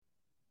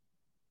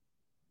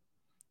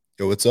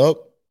Yo, what's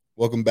up?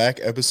 Welcome back,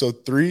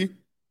 episode 3,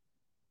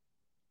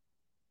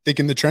 Thick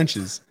in the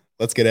Trenches.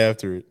 Let's get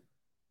after it.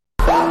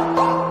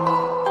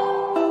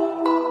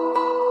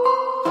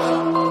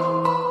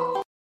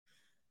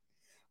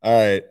 All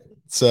right.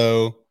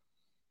 So,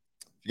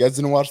 if you guys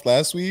didn't watch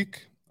last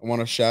week, I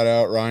want to shout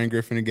out Ryan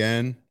Griffin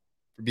again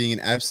for being an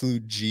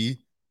absolute G.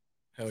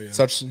 Hell yeah.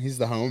 He's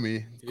the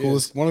homie. He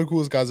is. One of the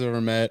coolest guys I've ever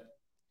met.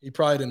 He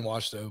probably didn't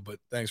watch though, but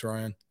thanks,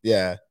 Ryan.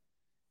 Yeah.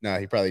 No,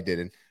 he probably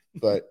didn't.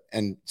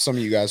 And some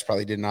of you guys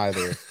probably didn't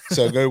either.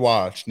 So go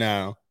watch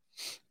now.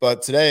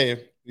 But today,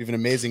 we have an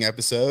amazing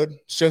episode.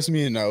 It's just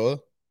me and Noah,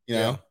 you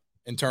know.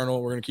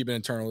 Internal. We're gonna keep it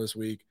internal this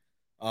week.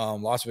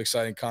 Lots of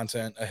exciting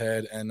content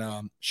ahead.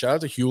 And shout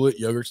out to Hewlett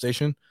Yogurt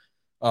Station.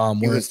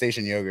 Hewlett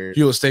Station Yogurt.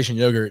 Hewlett Station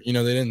Yogurt. You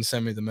know, they didn't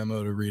send me the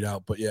memo to read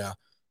out, but yeah.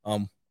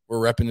 We're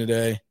repping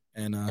today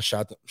and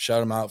shout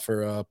them out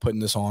for putting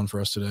this on for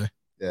us today.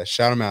 Yeah,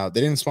 shout them out.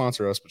 They didn't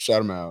sponsor us, but shout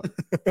them out.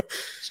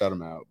 Shout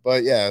them out.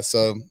 But yeah,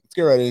 so let's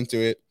get right into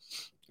it.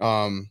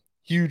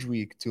 Huge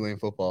week, Tulane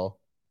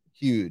football.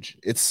 Huge.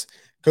 It's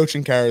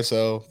coaching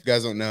carousel. If you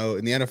guys don't know,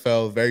 in the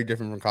NFL, very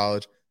different from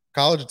college.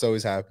 College, it's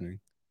always happening.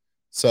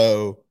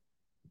 So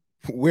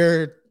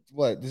we're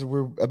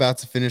about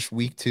to finish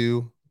week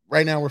 2.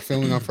 Right now, we're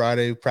filming on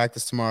Friday,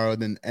 practice tomorrow,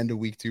 then end of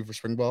week 2 for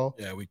spring ball.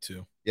 Yeah, week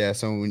 2. Yeah,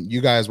 so when you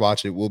guys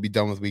watch it, we'll be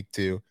done with week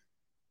 2.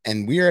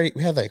 And we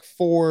had like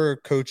 4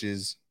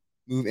 coaches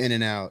move in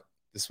and out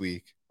this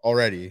week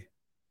already.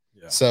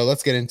 Yeah. So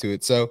let's get into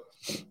it. So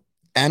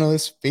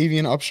analyst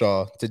Fabian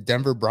Upshaw to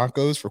Denver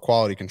Broncos for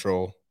quality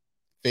control.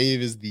 Fave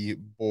is the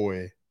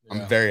boy. Yeah.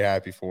 I'm very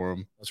happy for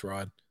him. That's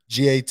right.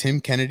 GA Tim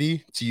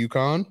Kennedy to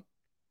UConn.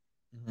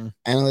 Mm-hmm.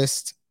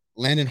 Analyst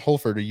Landon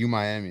Holford to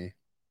UMiami.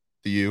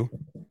 The U.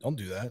 Don't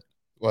do that.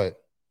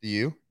 What? The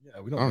U?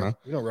 Yeah, we don't know.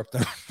 We don't rep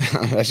them.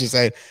 I should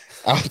say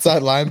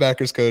outside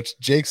linebackers coach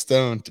Jake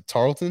Stone to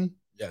Tarleton.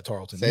 Yeah,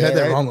 Tarleton. You had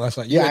that wrong last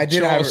night. I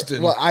did.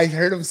 Well, I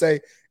heard him say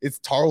it's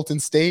Tarleton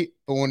State,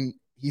 but when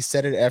he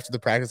said it after the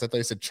practice, I thought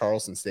he said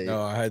Charleston State.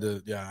 No, I had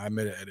to. Yeah, I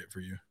made an edit for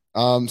you.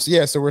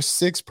 So we're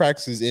 6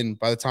 practices in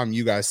by the time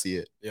you guys see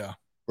it. Yeah,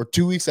 we're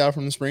 2 weeks out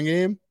from the spring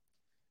game,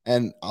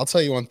 and I'll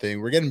tell you one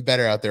thing: we're getting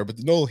better out there. But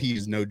the Noel heat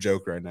is no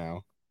joke right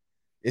now.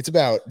 It's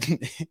about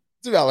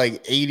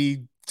like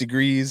 80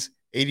 degrees,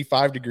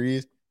 85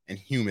 degrees, and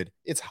humid.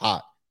 It's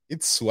hot.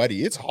 It's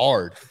sweaty. It's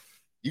hard.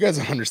 You guys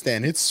don't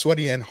understand. It's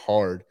sweaty and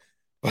hard.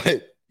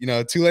 But,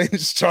 Tulane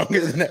is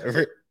stronger than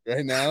ever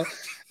right now.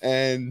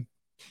 And,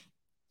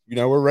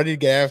 we're ready to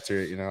get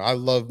after it. I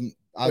love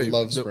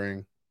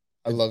spring.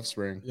 I love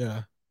spring.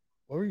 Yeah.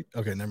 What were you?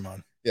 Okay, never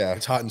mind. Yeah.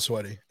 It's hot and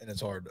sweaty, and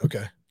it's hard.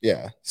 Okay.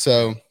 Yeah.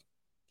 So,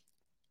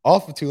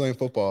 off of Tulane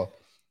football,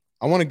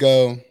 I want to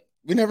go.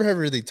 We never have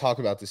really talked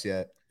about this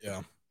yet.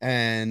 Yeah.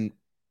 And,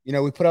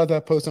 we put out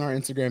that post on our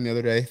Instagram the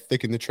other day,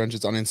 Thick in the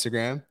Trenches on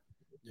Instagram.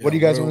 Yeah, what do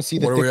you guys want to see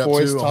the Thick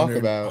Boys talk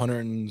about?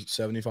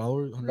 170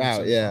 followers?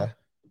 Wow, yeah.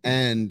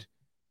 And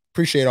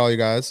appreciate all you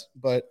guys.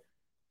 But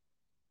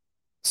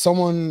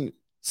someone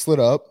slid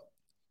up,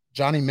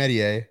 Johnny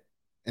Medier,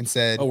 and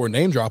said... Oh, we're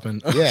name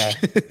dropping. Yeah.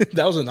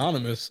 That was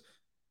anonymous.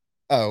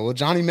 Oh, well,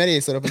 Johnny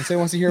Medier slid up and said he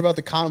wants to hear about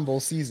the Cotton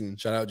Bowl season.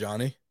 Shout out,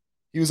 Johnny.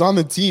 He was on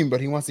the team,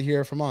 but he wants to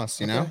hear from us,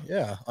 you know?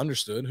 Yeah,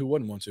 understood. Who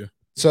wouldn't want to?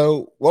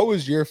 So what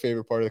was your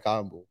favorite part of the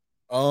Cotton Bowl?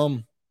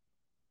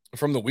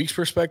 From the week's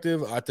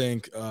perspective, I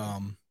think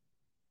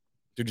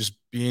just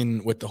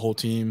being with the whole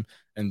team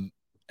and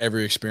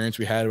every experience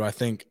we had, I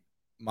think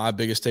my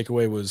biggest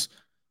takeaway was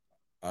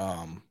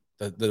the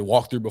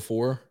walkthrough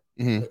before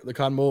the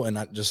Cotton Bowl, and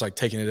not just like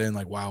taking it in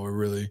like, wow, we're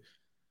really,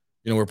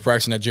 we're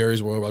practicing at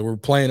Jerry's World. Like we're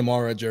playing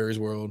tomorrow at Jerry's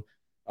World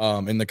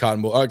in the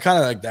Cotton Bowl. Kind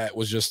of like that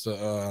was just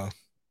I'll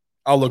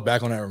look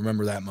back on it and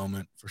remember that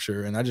moment for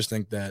sure. And I just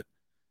think that,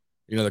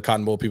 the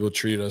Cotton Bowl people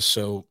treated us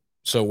so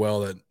well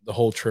that the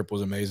whole trip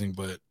was amazing.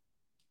 But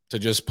to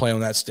just play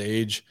on that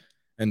stage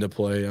and to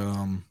play,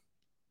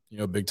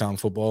 big time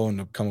football and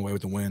to come away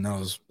with the win,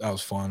 that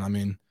was fun. I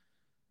mean,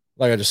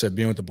 like I just said,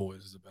 being with the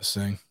boys is the best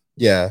thing.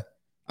 Yeah.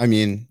 I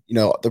mean,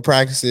 the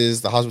practices,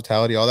 the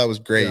hospitality, all that was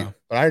great. Yeah.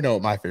 But I know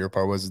what my favorite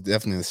part was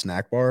definitely the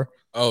snack bar.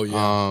 Oh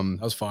yeah,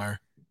 that was fire.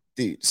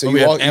 So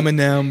we had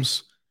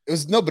M&Ms. It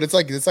was but it's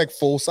like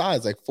full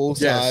size,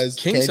 size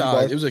king size.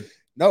 Bars. It was like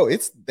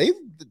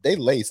they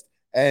laced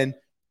and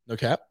no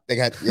cap. They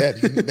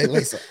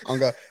laced it.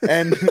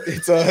 And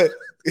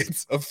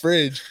it's a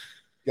fridge.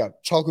 You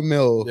got chocolate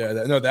milk. Yeah,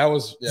 that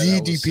was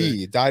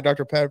DDP, Diet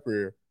Dr.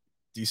 Pepper.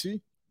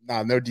 DC?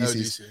 Nah, no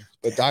DCs.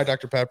 But Diet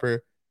Dr.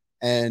 Pepper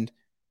and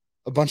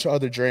a bunch of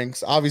other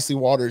drinks. Obviously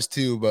waters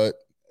too, but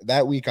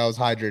that week I was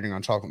hydrating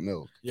on chocolate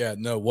milk. Yeah,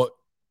 no, what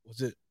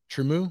was it?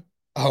 True Moo?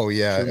 Oh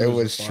yeah, it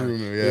was True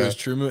Moo. Yeah, it was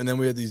True Moo, and then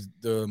we had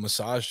the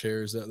massage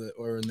chairs that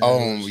were in there.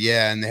 Oh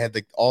yeah, and they had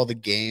all the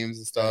games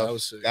and stuff.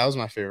 Yeah, that was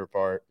my favorite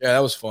part. Yeah, that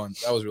was fun.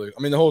 That was really.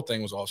 I mean, the whole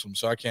thing was awesome.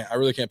 So I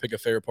really can't pick a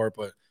favorite part,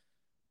 but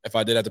if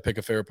I did have to pick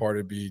a favorite part,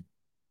 it'd be,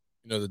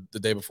 the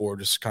day before,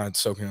 just kind of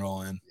soaking it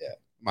all in. Yeah,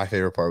 my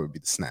favorite part would be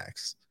the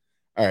snacks.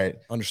 All right,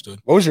 understood.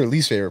 What was your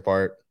least favorite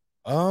part?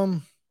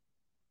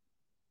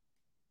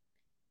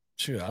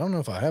 Shoot, I don't know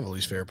if I have a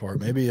least favorite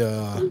part. Maybe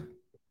I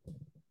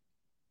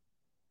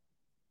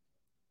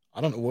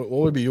don't know what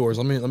would be yours.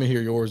 Let me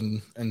hear yours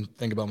and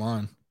think about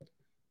mine.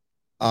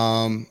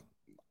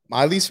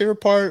 My least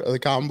favorite part of the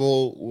Cotton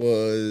Bowl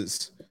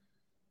was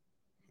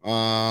maybe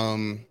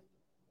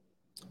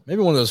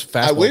one of those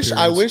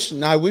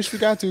fastball I wish we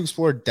got to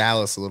explore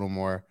Dallas a little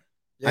more.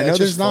 Yeah, I know it's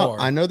there's just not. far.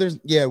 I know there's.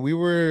 Yeah, we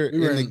were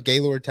in the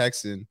Gaylord,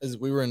 Texan.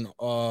 We were in.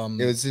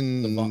 It was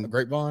in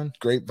Grapevine,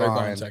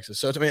 Texas.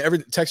 So I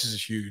mean, Texas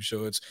is huge.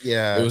 So it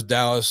was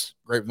Dallas,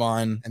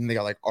 Grapevine, and they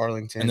got like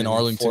Arlington, and then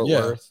Arlington, Fort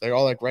Worth. They're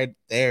all like right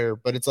there.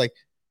 But it's like,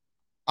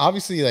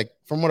 obviously, like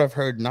from what I've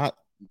heard, not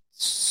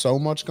so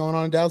much going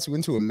on in Dallas. We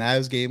went to a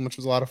Mavs game, which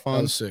was a lot of fun.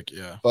 That was sick,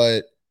 yeah.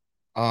 But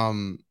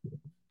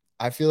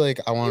I feel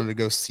like I wanted to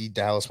go see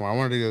Dallas more. I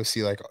wanted to go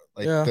see like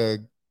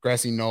the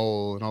Grassy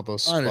Knoll and all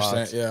those spots. I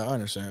understand. Yeah, I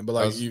understand. But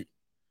like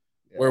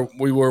where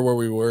we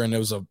were, and it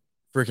was a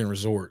freaking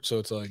resort. So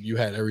it's like you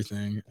had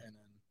everything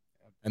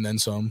and then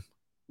some.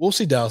 We'll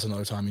see Dallas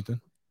another time,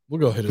 Ethan. We'll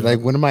go hit it like,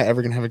 up. When am I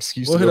ever gonna have an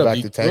excuse to go back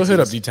to Texas? We'll hit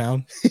up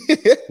D-Town.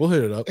 We'll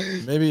hit it up.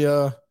 Maybe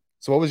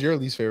So what was your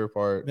least favorite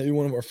part? Maybe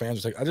one of our fans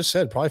was like, I just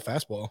said probably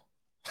fastball.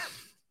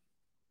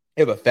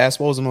 Yeah, but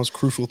fastball is the most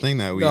crucial thing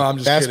that week. No, I'm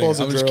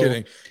just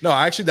kidding. No,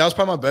 actually, that was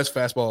probably my best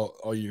fastball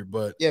all year.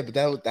 But yeah,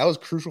 but that was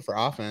crucial for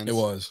offense. It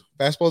was.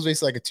 Fastball is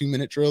basically like a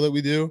 2-minute drill that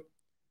we do,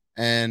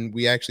 and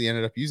we actually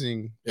ended up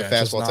using the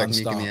fastball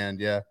technique in the end.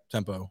 Yeah,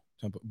 tempo.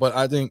 But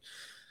I think,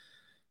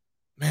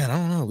 man, I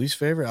don't know. Least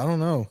favorite, I don't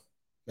know.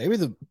 Maybe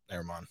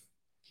never mind.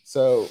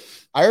 So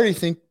I already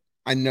think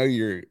I know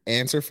your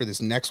answer for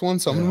this next one.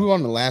 So I'm gonna move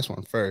on to the last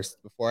one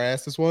first before I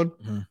ask this one.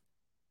 Mm-hmm.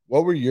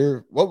 What were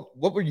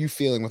you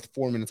feeling with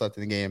 4 minutes left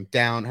in the game?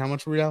 Down, how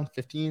much were we down?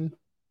 15,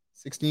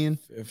 16?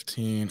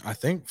 15. I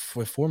think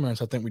with 4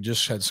 minutes, I think we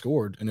just had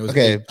scored, and it was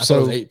okay. It was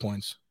 8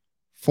 points.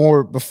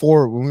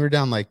 Before when we were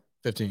down like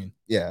 15.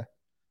 Yeah.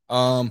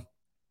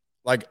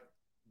 Like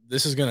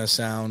this is gonna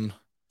sound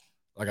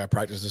like I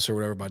practiced this or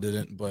whatever, but I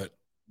didn't. But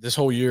this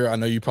whole year, I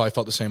know you probably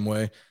felt the same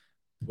way.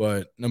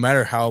 But no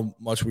matter how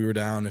much we were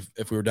down,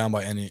 if we were down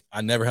by any,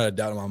 I never had a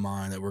doubt in my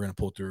mind that we're gonna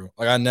pull through.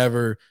 Like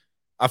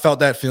I felt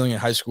that feeling in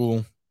high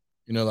school,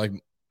 like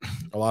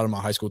a lot of my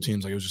high school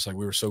teams, like it was just like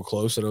we were so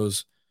close that it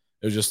was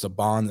just a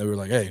bond that we were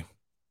like, hey,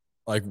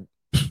 like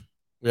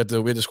we had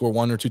to score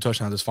 1 or 2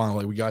 touchdowns this final,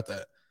 like we got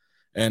that.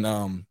 And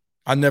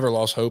I never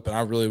lost hope, and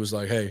I really was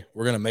like, hey,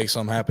 we're gonna make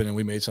something happen, and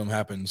we made something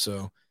happen.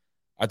 So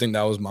I think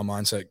that was my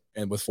mindset,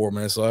 and with 4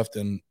 minutes left,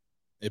 and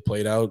it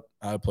played out.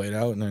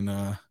 And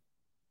then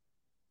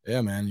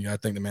yeah, man, you gotta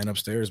thank the man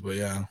upstairs, but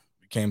yeah,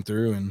 we came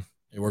through and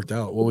it worked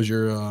out. What was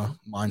your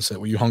mindset?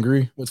 Were you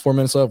hungry with 4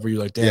 minutes left? Were you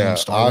like, damn, I'm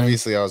starving?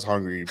 Obviously I was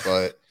hungry,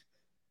 but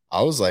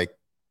I was like,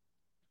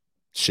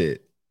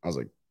 shit. I was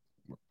like,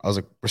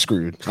 we're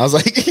screwed. I was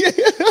like,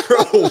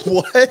 bro,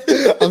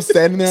 what? I'm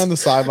standing there on the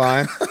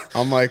sideline.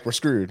 I'm like, we're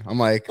screwed. I'm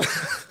like,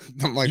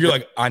 you're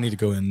like, I need to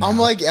go in now. I'm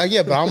like,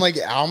 yeah, but I'm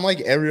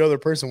like every other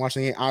person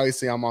watching it.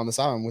 Obviously, I'm on the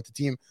sideline with the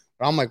team,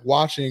 but I'm like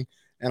watching,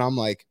 and I'm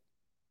like,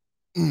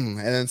 and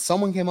then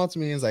someone came up to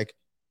me and was like,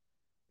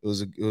 it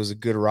was a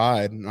good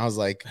ride. And I was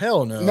like,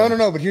 hell no.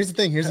 No. But here's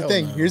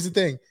the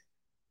thing.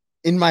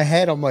 In my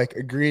head, I'm like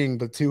agreeing,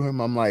 but to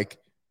him, I'm like,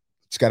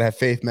 just gotta have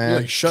faith, man.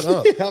 Like, shut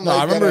up.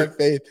 I remember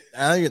faith.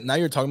 Now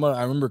you're talking about it.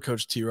 I remember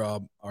Coach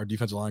T-Rob, our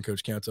defensive line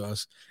coach, came up to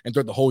us, and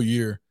throughout the whole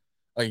year,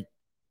 like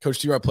Coach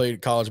T-Rob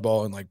played college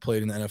ball and like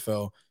played in the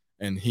NFL,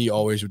 and he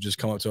always would just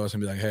come up to us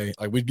and be like, hey,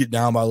 like we'd get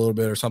down by a little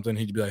bit or something.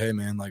 He'd be like, hey,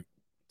 man, like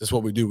this is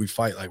what we do. We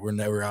fight. Like we're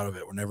never out of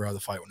it. We're never out of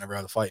the fight. We're never out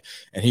of the fight.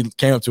 And he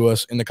came up to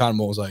us in the Cotton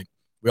Bowl, was like,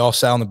 we all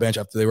sat on the bench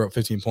after they were up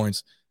 15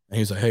 points. And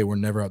he's like, hey, we're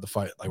never out of the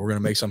fight. Like, we're going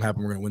to make something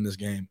happen. We're going to win this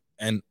game.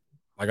 And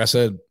like I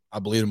said, I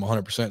believe him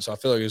 100%. So I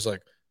feel like it's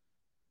like,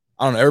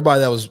 I don't know.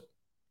 Everybody that was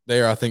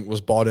there, I think, was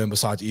bought in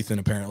besides Ethan,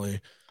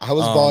 apparently. I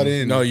was bought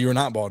in. No, you were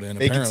not bought in.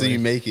 Fake it till you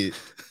make it.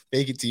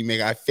 Fake it till you make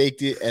it. I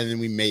faked it, and then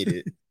we made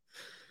it.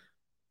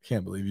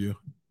 Can't believe you.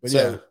 But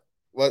so,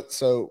 yeah.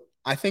 So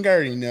I think I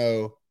already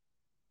know.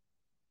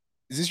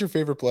 Is this your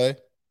favorite play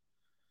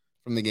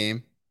from the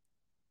game?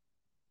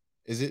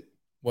 Is it?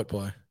 What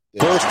play?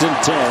 Yeah. 1st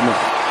and 10.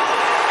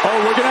 Oh,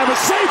 we're going to have a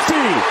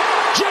safety.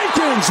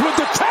 Jenkins with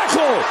the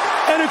tackle.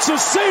 And it's a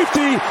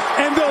safety,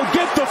 and they'll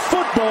get the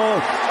football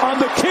on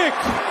the kick.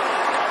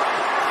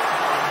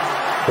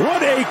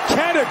 What a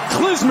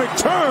cataclysmic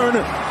turn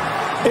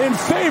in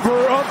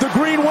favor of the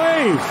Green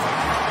Wave.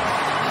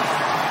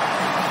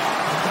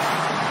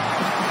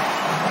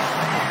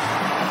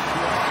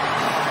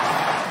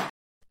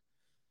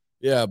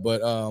 Yeah,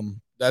 but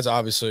that's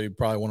obviously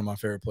probably one of my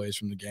favorite plays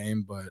from the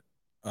game, but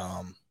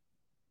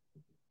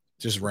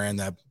just ran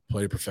that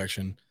play to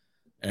perfection,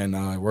 and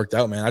it worked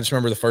out, man. I just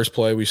remember the first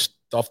play, we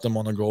stuffed them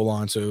on the goal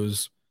line, so it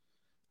was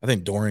 – I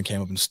think Dorian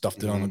came up and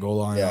stuffed it on the goal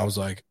line, and I was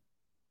like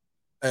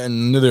 –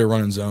 and knew they were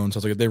running zone, so I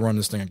was like, if they run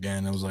this thing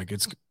again, I was like,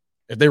 if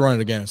they run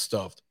it again, it's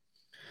stuffed.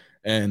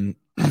 And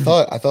I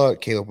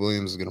thought Caleb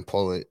Williams was going to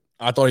pull it.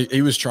 I thought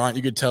he was trying.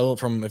 You could tell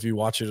from if you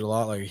watch it a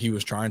lot, like he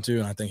was trying to,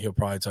 and I think he'll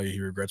probably tell you he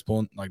regrets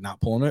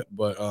not pulling it.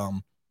 But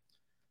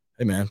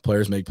hey man,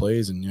 players make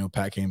plays, and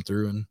Pat came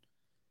through and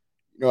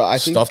I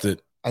stuffed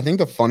it. I think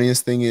the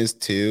funniest thing is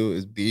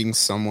being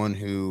someone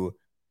who,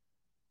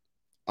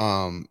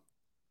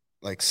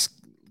 like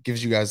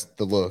gives you guys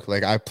the look.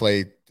 Like I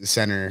played the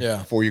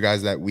center for you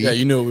guys that week. Yeah,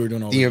 you knew what we were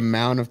doing all the week.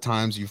 amount of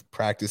times you've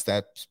practiced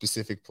that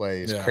specific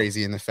play is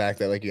crazy, and the fact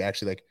that like you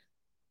actually like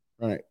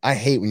run it. I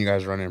hate when you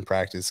guys run it in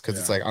practice because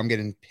it's like I'm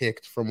getting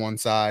picked from one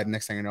side.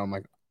 Next thing I know, I'm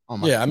like, oh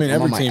my, I mean,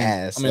 every team.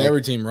 ass. I mean,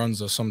 every team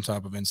runs some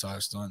type of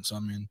inside stunt. So I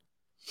mean,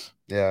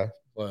 yeah.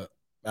 But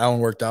that one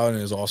worked out and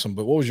it was awesome.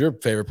 But what was your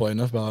favorite play?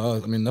 Enough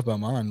about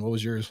mine. What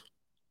was yours?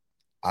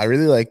 I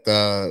really liked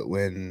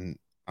when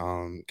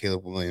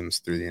Caleb Williams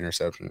threw the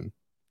interception.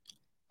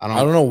 I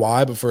don't know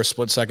why, but for a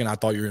split second, I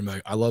thought you were gonna be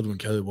like, I loved when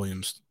Caleb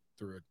Williams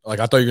threw it. Like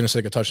I thought you were gonna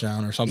take a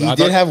touchdown or something. He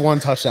did have one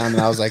touchdown,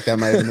 and I was like, that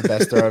might have been the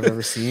best throw I've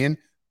ever seen.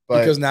 But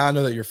because now I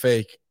know that you're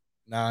fake.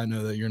 Now I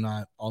know that you're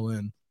not all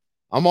in.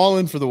 I'm all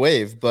in for the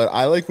wave, but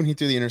I like when he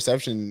threw the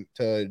interception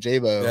to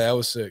Jabo. Yeah, that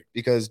was sick.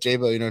 Because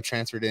Jabo,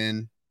 transferred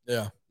in.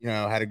 Yeah.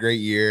 Had a great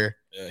year.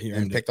 Yeah,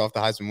 and picked off the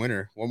Heisman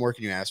winner. What more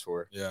can you ask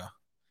for? Yeah.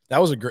 That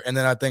was a great, and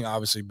then I think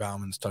obviously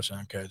Bauman's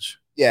touchdown catch.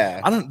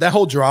 Yeah. That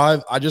whole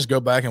drive, I just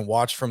go back and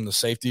watch from the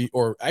safety,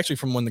 or actually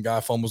from when the guy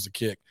fumbles the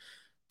kick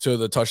to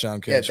the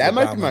touchdown catch. Yeah, that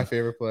might be my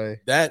favorite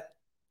play.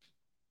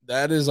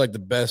 That is like the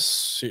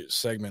best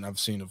segment I've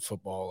seen of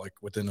football, like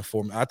within the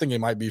 4 minutes. I think it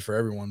might be for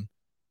everyone.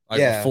 Like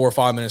a 4 or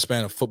 5 minute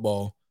span of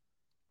football.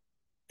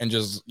 And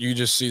you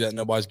just see that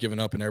nobody's giving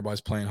up and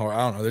everybody's playing hard. I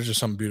don't know. There's just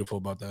something beautiful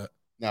about that.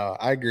 No,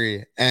 I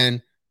agree.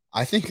 And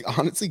I think,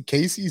 honestly,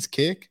 Casey's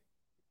kick,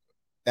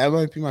 that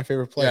might be my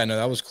favorite play. Yeah, no,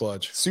 that was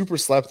clutch. Super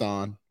slept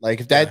on.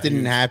 Like, if that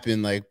didn't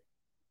happen, like,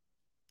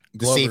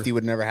 the safety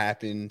would never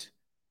happened.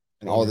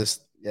 And all this,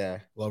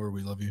 Glover,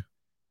 we love you.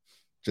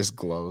 Just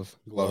Glover.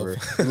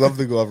 Love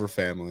the Glover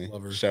family.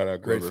 Shout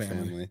out Glover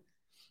family.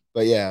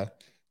 But, yeah,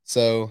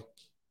 so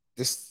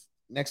this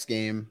next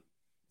game,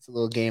 it's a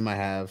little game I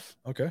have.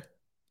 Okay.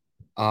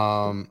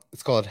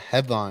 It's called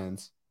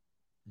Headlines.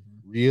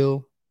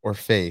 Real or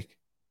fake?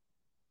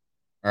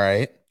 All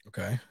right.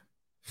 Okay.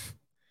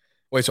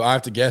 Wait, so I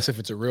have to guess if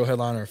it's a real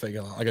headline or a fake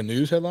headline? Like a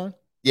news headline?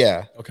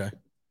 Yeah. Okay.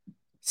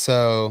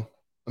 So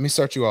let me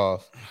start you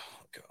off.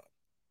 Oh, God.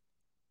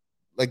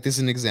 Like, this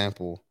is an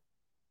example.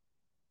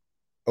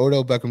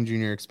 Odell Beckham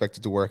Jr.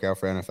 expected to work out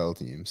for NFL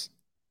teams.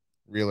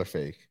 Real or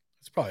fake?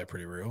 It's probably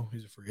pretty real.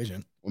 He's a free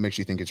agent. What makes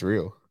you think it's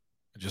real?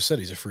 I just said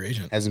he's a free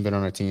agent. Hasn't been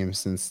on a team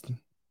since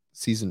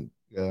season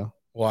ago.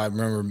 Well, I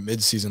remember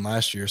mid-season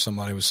last year,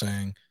 somebody was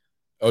saying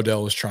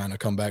Odell was trying to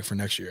come back for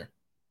next year.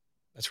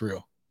 That's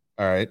real.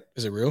 All right.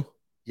 Is it real?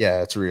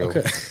 Yeah, it's real.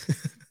 Okay.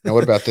 Now,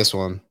 what about this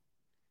one?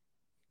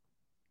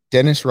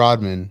 Dennis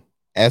Rodman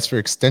asked for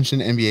extension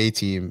NBA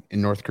team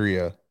in North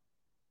Korea.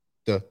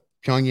 The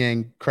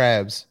Pyongyang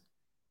Crabs,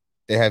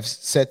 they have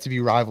set to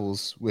be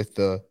rivals with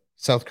the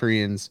South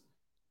Koreans'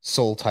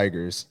 Seoul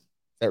Tigers. Is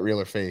that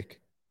real or fake?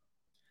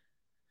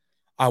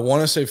 I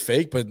want to say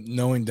fake, but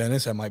knowing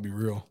Dennis, that might be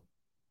real.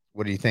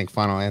 What do you think?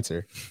 Final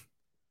answer.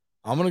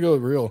 I'm going to go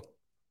with real.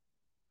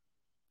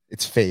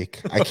 It's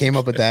fake. I came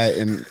up with that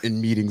in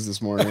meetings this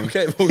morning.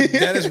 Okay, well,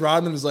 Dennis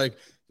Rodman is like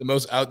the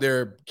most out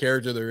there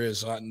character there is.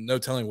 So no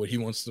telling what he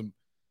wants to,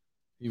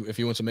 if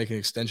he wants to make an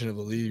extension of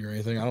the league or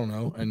anything. I don't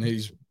know. And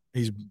he's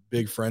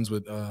big friends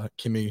with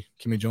Kimmy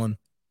Jong.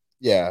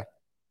 Yeah.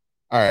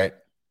 All right.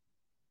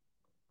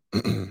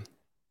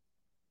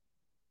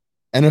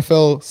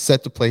 NFL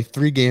set to play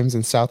 3 games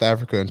in South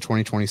Africa in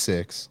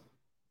 2026.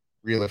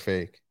 Real or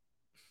fake?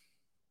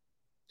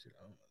 Dude,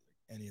 I don't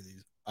know any of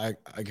these.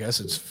 I guess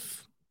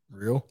it's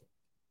real.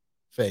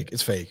 Fake.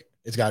 It's fake.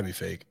 It's got to be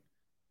fake.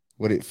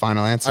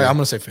 Final answer? I'm going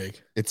to say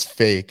fake. It's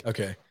fake.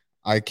 Okay.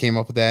 I came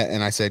up with that,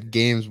 and I said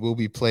games will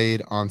be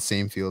played on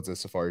same fields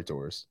as Safari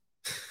Tours.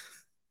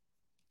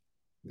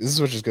 This is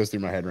what just goes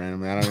through my head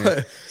randomly. I don't know.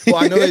 Well,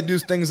 I know they do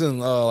things in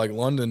like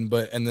London,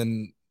 and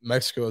then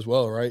Mexico as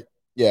well, right?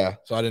 Yeah.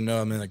 So I didn't know.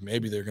 I mean, like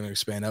maybe they're going to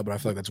expand out, but I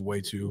feel like that's way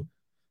too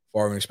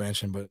far of an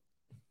expansion. But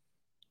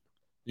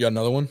you got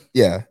another one?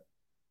 Yeah.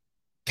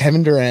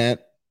 Kevin Durant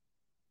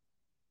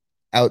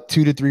out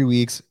 2 to 3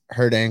 weeks,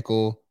 hurt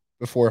ankle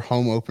before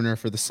home opener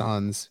for the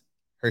Suns.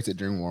 Hurts it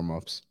during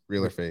warmups.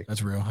 Real or fake?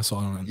 That's real. I saw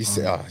it on. You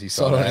saw it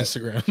that on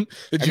Instagram.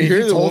 Did you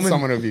hear the woman?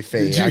 Someone would be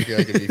fake. I feel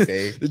like it'd be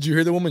fake. Did you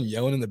hear the woman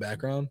yelling in the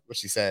background?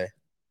 What'd she say?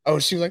 Oh,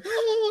 she was like,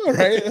 oh,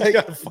 right? I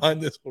gotta find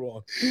this. Hold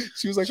on.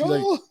 She was like,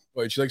 oh.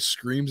 Wait, she like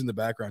screams in the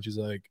background. She's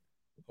like,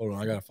 hold on,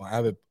 I gotta find. I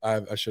have it.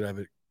 I should have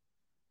it.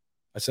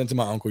 I sent to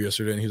my uncle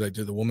yesterday, and he's like,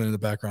 dude, the woman in the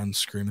background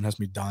screaming has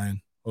me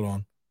dying. Hold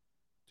on,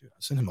 dude. I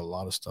sent him a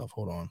lot of stuff.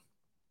 Hold on.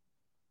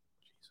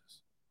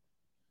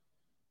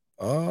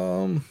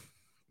 Jesus.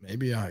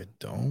 Maybe I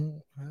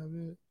don't have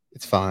it.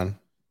 It's fine.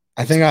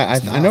 I think I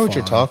know what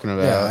you're talking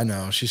about. Yeah, I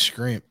know. She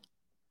screamed.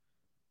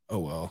 Oh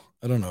well,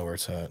 I don't know where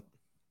it's at.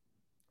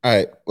 All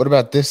right. What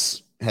about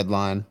this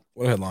headline?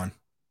 What headline?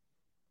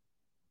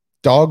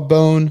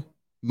 Dogbone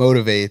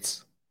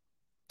motivates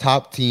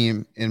top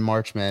team in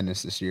March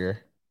Madness this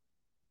year.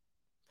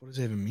 What does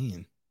that even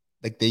mean?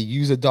 Like they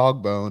use a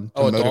dog bone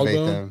to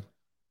motivate them.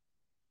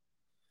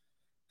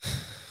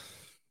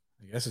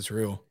 guess it's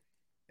real.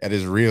 That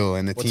is real,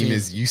 and the What team team?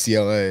 is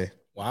UCLA.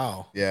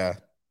 Wow. Yeah.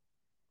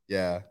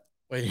 Yeah.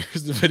 Wait,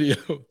 here's the video.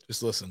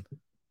 Just listen.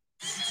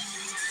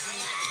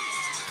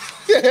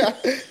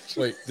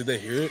 Wait, did they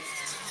hear it?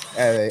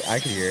 I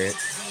can hear it.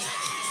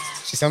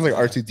 She sounds like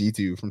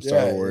R2-D2 from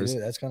Star Wars. Yeah,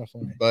 that's kind of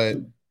funny. But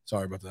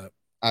sorry about that.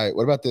 all right,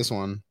 what about this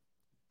one?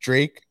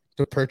 Drake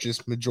to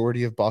purchase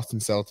majority of Boston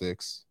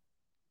Celtics.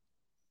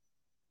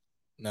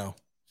 No,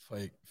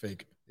 fake.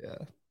 Yeah,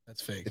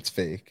 That's fake. it's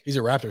fake. He's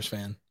a Raptors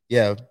fan.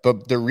 Yeah,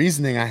 but the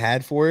reasoning I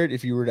had for it,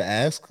 if you were to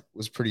ask,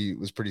 was pretty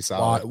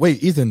solid. Why?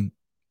 Wait, Ethan,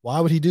 why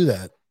would he do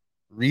that?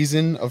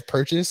 Reason of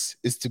purchase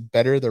is to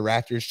better the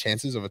Raptors'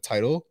 chances of a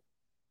title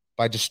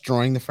by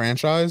destroying the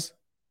franchise,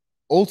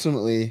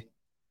 ultimately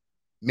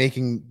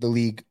making the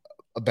league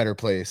a better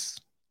place.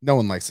 No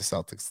one likes the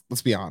Celtics.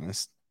 Let's be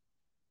honest.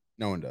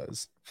 No one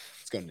does.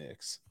 Let's go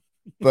Knicks.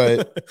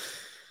 But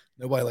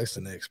nobody likes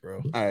the Knicks,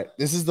 bro. All right,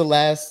 this is the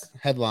last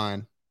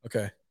headline.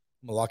 Okay,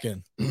 I'm gonna lock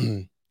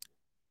in.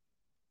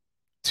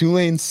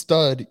 Tulane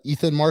stud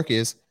Ethan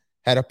Marcus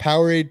had a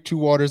Powerade, 2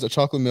 waters, a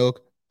chocolate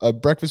milk, a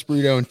breakfast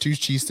burrito, and 2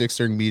 cheese sticks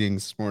during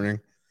meetings this morning.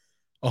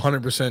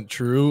 100%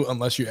 true,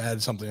 unless you add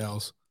something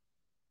else.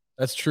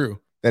 That's true.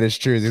 That is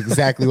true. It's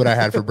exactly what I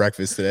had for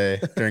breakfast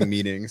today during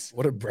meetings.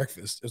 What a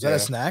breakfast. Was that a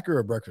snack or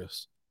a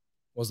breakfast?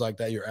 Was like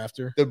that year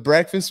after? The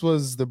breakfast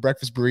was the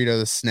breakfast burrito.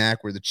 The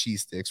snack were the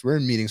cheese sticks. We're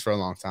in meetings for a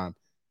long time.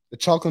 The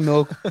chocolate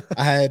milk,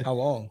 I had How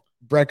long?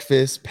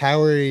 breakfast.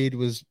 Powerade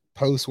was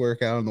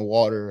post-workout, and the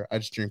water. I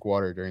just drink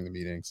water during the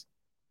meetings.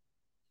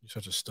 You're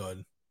such a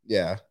stud.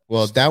 Yeah.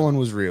 Well, that one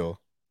was real.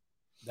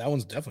 That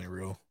one's definitely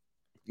real.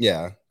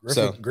 Yeah.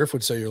 Griff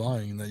would say you're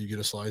lying and that you get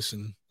a slice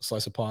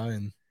of pie.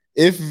 And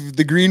if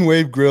the Green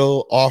Wave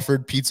Grill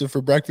offered pizza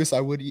for breakfast,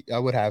 I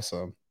would have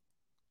some.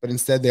 But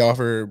instead, they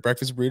offer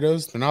breakfast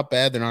burritos. They're not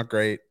bad. They're not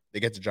great. They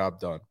get the job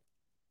done.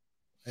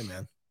 Hey,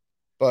 man.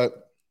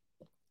 But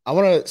I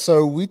want to.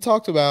 So we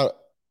talked about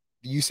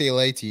the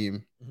UCLA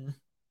team. Mm-hmm.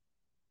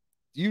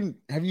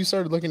 Have you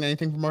started looking at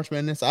anything for March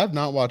Madness? I've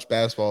not watched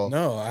basketball.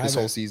 This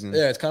whole season.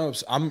 Yeah, it's kind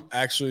of. I'm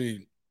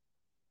actually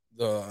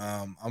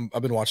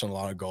I've been watching a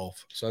lot of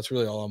golf, so that's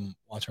really all I'm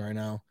watching right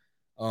now.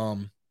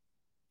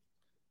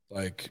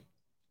 Like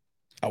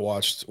I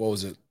watched, what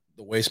was it?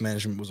 The Waste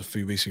Management was a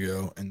few weeks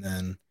ago, and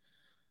then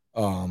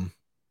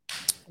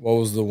what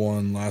was the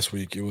one last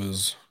week? It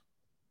was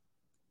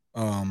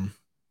what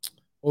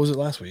was it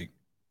last week?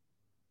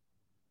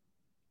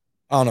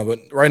 I don't know,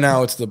 but right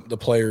now it's the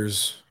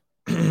players.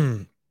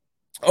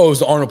 Oh, it was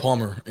the Arnold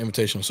Palmer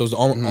Invitational. So it was the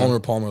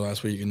Arnold Palmer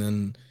last week, and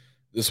then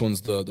this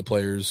one's the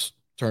players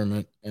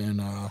tournament,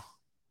 and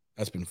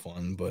that's been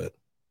fun. But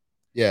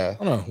yeah,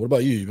 I don't know. What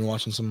about you? You've been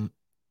watching some?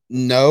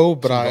 No,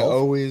 but I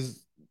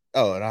always.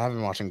 Oh, and I haven't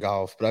been watching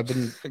golf, but I've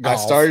been. I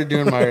started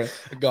doing my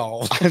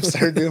golf. I've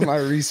started doing my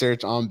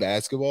research on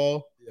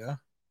basketball. Yeah,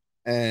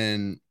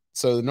 and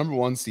so the number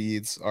 1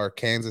 seeds are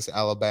Kansas,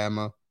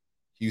 Alabama,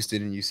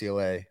 Houston, and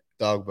UCLA.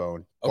 Dog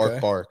bone,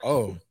 bark.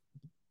 Oh.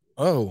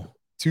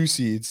 2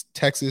 seeds: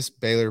 Texas,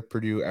 Baylor,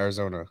 Purdue,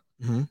 Arizona.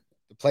 Mm-hmm.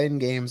 The play-in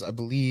games, I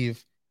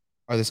believe,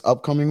 are this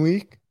upcoming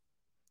week.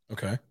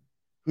 Okay.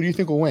 Who do you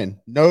think will win?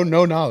 No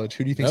knowledge.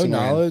 Who do you think? No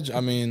knowledge.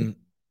 I mean,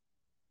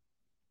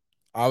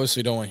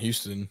 obviously don't want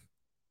Houston.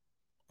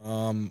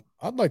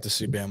 I'd like to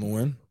see Bama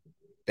win.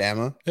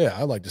 Bama? Yeah,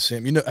 I'd like to see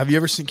him. You know, have you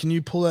ever seen? Can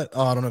you pull that?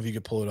 Oh, I don't know if you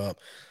could pull it up,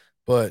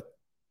 but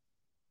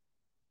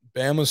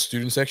Bama's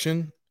student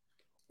section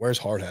wears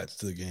hard hats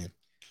to the game.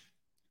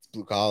 It's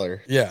blue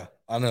collar. Yeah,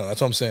 I know. That's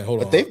what I'm saying. Hold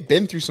on. But they've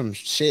been through some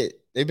shit.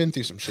 They've been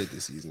through some shit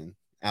this season.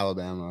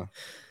 Alabama.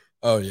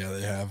 Oh yeah,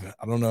 they have.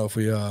 I don't know if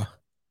we. I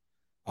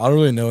don't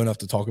really know enough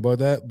to talk about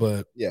that,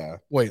 but yeah.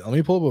 Wait, let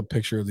me pull up a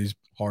picture of these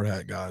hard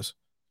hat guys,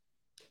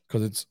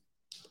 because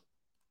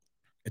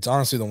it's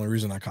honestly the only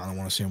reason I kind of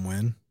want to see him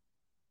win.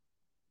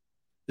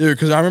 Yeah,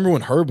 because I remember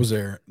when Herb was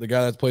there, the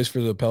guy that plays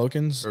for the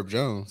Pelicans, Herb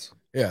Jones.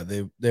 Yeah,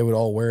 they would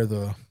all wear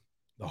the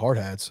hard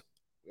hats.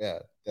 Yeah,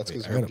 that's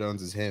because Herb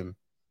Jones is him.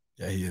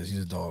 Yeah, he is.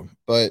 He's a dog,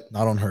 but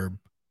not on Herb.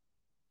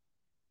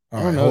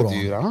 I don't know,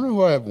 dude. I don't know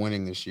who I have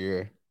winning this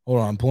year. Hold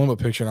on, I'm pulling up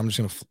a picture, and I'm just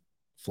gonna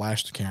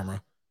flash the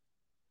camera.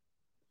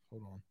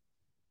 Hold on.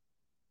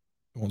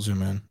 I won't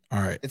zoom in. All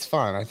right. It's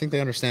fine. I think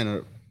they understand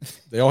it.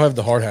 They all have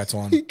the hard hats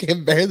on. You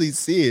can barely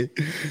see it.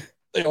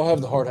 They all have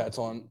the hard hats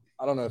on.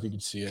 I don't know if you can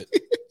see it.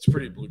 It's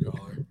pretty blue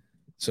collar.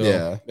 So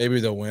yeah, maybe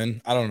they'll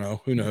win. I don't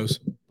know. Who knows?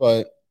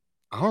 But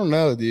I don't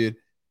know, dude.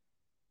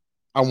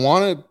 I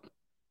want to.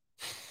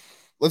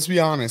 Let's be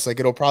honest. Like,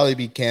 it'll probably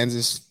be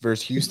Kansas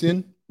versus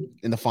Houston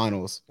in the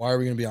finals. Why are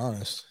we going to be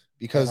honest?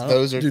 Because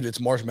those are. Dude, it's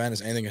March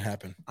Madness. Anything can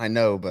happen. I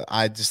know, but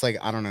I just I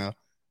don't know.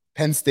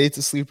 Penn State's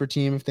a sleeper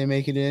team if they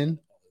make it in.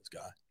 This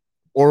guy.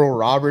 Oral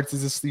Roberts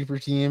is a sleeper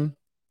team.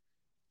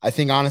 I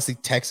think, honestly,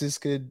 Texas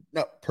could.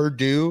 No,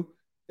 Purdue.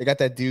 They got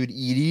that dude,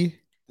 Edey,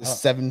 the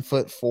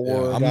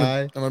 7'4"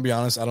 guy. I'm going to be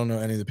honest. I don't know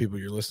any of the people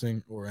you're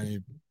listing or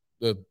any.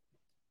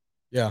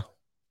 Yeah.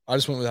 I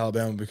just went with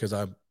Alabama because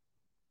I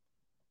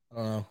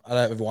don't know. I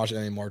haven't watched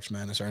any March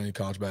Madness or any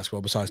college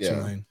basketball besides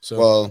Tulane. So,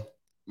 well,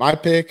 my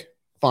pick,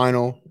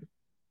 final.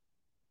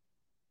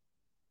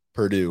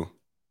 Purdue.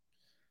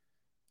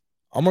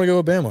 I'm gonna go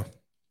with Bama.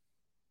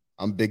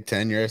 I'm Big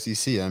Ten. You're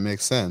SEC. That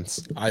makes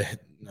sense.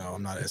 No,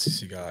 I'm not an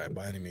SEC guy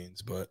by any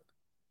means, but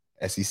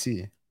SEC.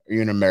 Are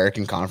you an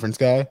American Conference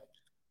guy?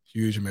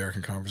 huge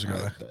American Conference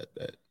guy.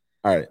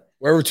 All right.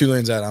 Wherever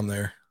Tulane's at, I'm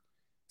there.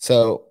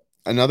 So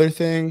another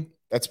thing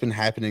that's been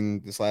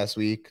happening this last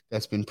week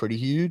that's been pretty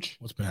huge.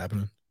 What's been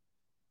happening?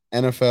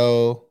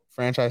 NFL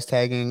franchise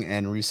tagging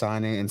and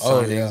re-signing and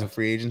signings and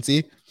free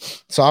agency.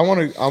 So I'm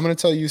gonna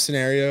tell you a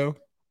scenario,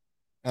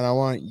 and I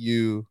want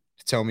you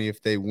to tell me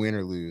if they win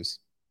or lose.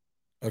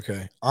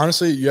 Okay.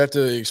 Honestly, you have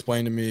to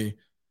explain to me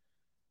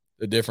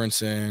the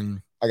difference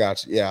in I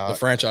got you. Yeah. the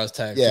franchise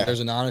tag. Yeah. So there's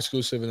a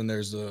non-exclusive and then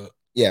there's the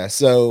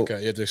So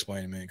okay. You have to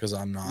explain to me because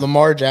I'm not.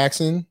 Lamar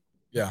Jackson.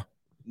 Yeah.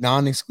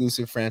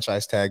 Non-exclusive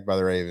franchise tag by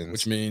the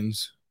Ravens,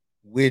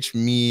 Which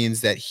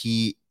means that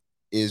he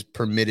is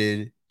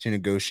permitted to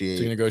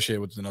negotiate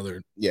with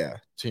another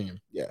team.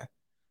 Yeah.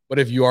 But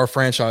if you are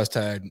franchise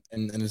tagged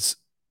and it's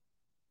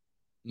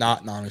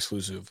not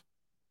non-exclusive,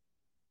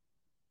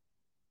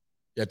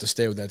 you have to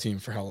stay with that team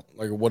for how?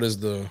 Like, what is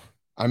the?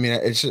 I mean,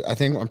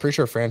 I'm pretty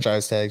sure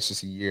franchise tag's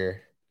just a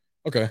year.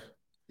 Okay.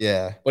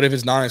 Yeah. But if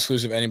it's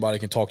non-exclusive, anybody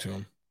can talk to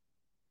him.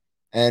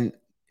 And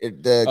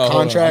the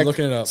contract. I'm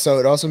looking it up. So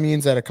it also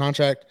means that a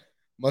contract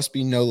must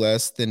be no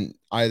less than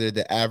either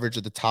the average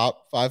of the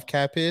top 5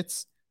 cap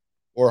hits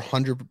or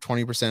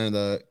 120% of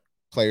the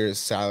player's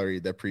salary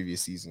the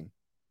previous season.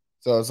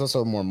 So it's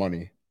also more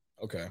money.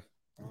 Okay.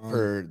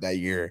 For that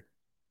year.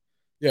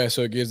 Yeah,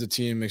 so it gives the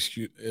team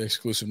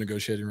exclusive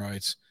negotiating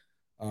rights.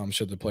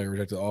 Should the player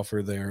reject the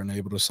offer, they are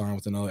unable to sign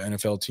with another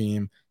NFL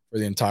team for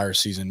the entire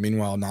season.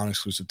 Meanwhile,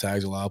 non-exclusive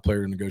tags allow a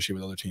player to negotiate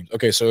with other teams.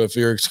 Okay, so if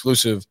you're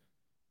exclusive,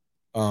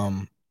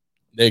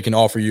 they can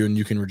offer you and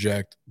you can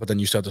reject, but then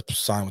you still have to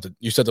sign with it.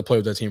 You still have to play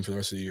with that team for the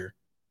rest of the year.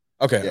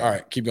 Okay, all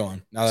right, keep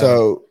going.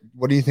 So,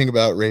 what do you think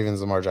about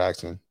Ravens Lamar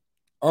Jackson?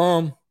 Dude,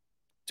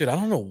 I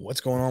don't know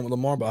what's going on with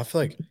Lamar, but I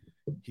feel like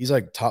he's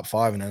like top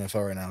 5 in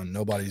NFL right now, and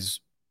nobody's.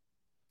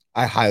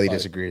 I highly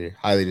disagree.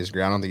 I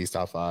don't think he's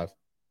top 5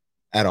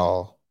 at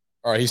all.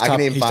 All right, he's top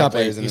 8.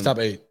 He's top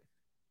 8.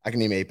 I can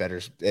name 8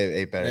 better.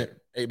 8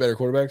 better. 8 better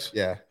quarterbacks?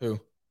 Yeah. Who?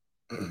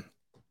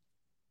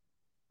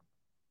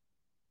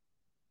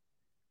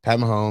 Pat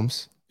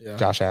Mahomes. Yeah.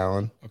 Josh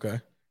Allen. Okay.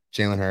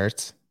 Jalen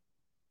Hurts.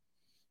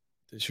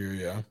 This year,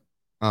 yeah.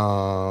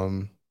 Are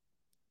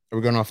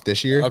we going off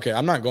this year? Okay,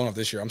 I'm not going off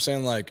this year. I'm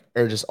saying like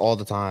or just all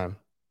the time.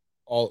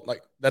 All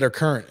like that are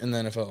current in the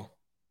NFL.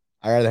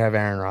 I'd rather have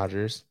Aaron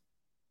Rodgers.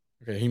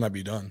 Okay, he might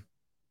be done.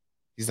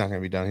 He's not going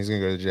to be done. He's going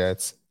to go to the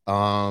Jets.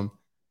 I'd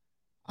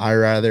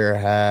rather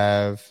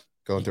have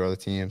going through other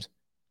teams.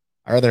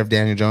 I'd rather have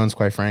Daniel Jones,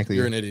 quite frankly.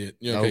 You're an idiot.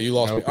 You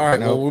lost me. All right,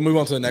 well, we'll move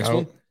on to the next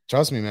one.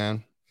 Trust me,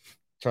 man.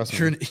 Trust me.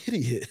 You're an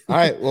idiot. All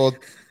right, well,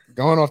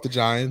 going off the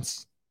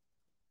Giants,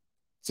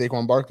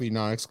 Saquon Barkley,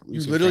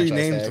 non-exclusive. You literally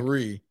named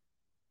 3.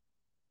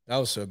 That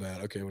was so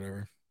bad. Okay,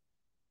 whatever.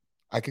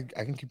 I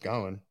can keep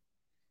going.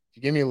 If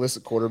you give me a list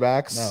of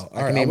quarterbacks, no,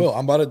 all right, I will.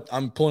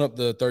 I'm pulling up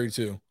the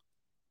 32.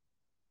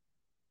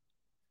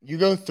 You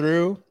go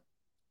through,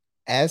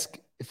 ask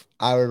if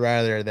I would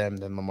rather them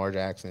than Lamar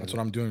Jackson. That's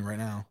what I'm doing right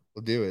now.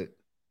 We'll do it.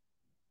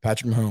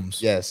 Patrick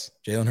Mahomes. Yes.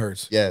 Jalen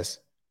Hurts. Yes.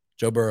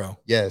 Joe Burrow.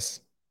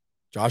 Yes.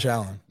 Josh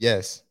Allen.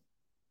 Yes.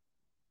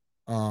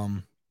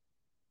 Okay,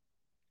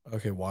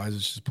 why is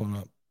this just pulling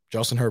up?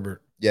 Justin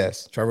Herbert.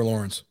 Yes. Trevor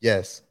Lawrence.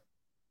 Yes.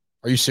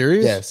 Are you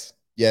serious? Yes.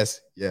 Yes.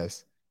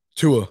 Yes.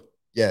 Tua.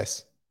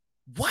 Yes.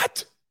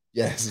 What?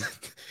 Yes.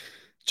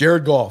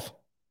 Jared Goff.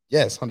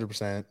 Yes,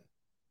 100%.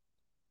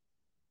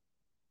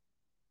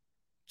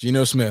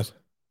 Geno Smith.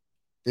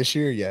 This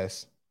year,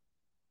 yes.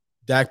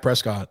 Dak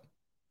Prescott.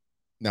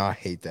 No, I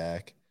hate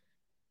Dak.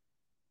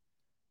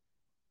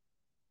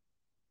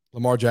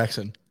 Lamar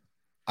Jackson.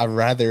 I'd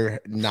rather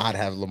not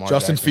have Lamar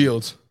Justin Jackson.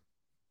 Fields.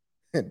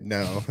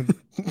 No.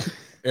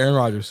 Aaron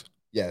Rodgers.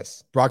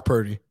 Yes. Brock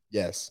Purdy.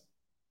 Yes.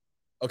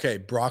 Okay,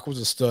 Brock was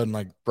a stud. And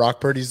like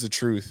Brock Purdy's the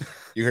truth.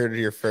 You heard it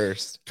here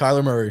first.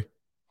 Kyler Murray.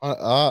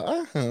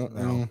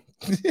 No.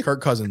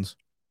 Kirk Cousins.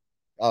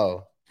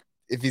 Oh,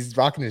 if he's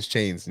rocking his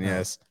chains, then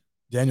yes.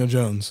 Daniel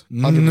Jones.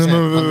 100%.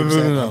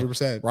 No.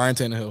 100%. Ryan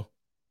Tannehill.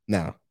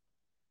 No.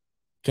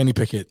 Kenny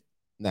Pickett.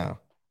 No.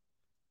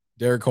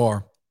 Derek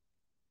Carr.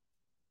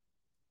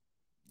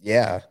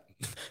 Yeah.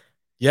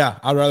 Yeah,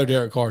 I'd rather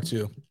Derek Carr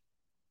too.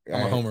 I'm All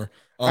a right. homer.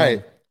 All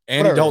right.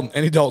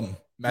 Andy Dalton.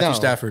 Matthew No.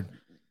 Stafford.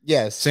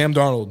 Yes. Sam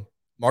Darnold.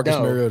 Marcus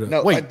Mariota.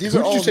 No. Wait, these who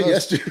are did all you say no.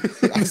 yes to?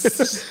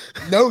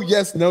 No,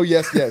 yes, no,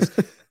 yes, yes.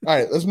 All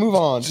right, let's move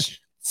on.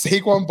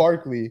 Saquon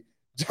Barkley,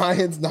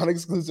 Giants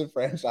non-exclusive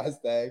franchise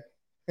tag.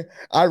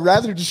 I'd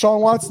rather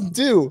Deshaun Watson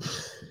too.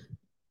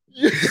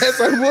 Yes,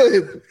 I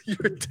would.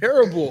 You're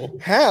terrible.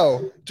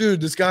 How?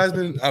 Dude, this guy's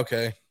been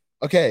okay.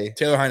 Okay.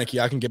 Taylor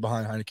Heineke. I can get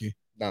behind Heineke.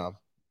 No,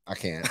 I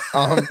can't.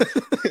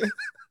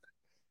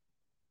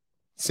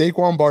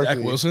 Saquon Barkley.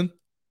 Zach Wilson.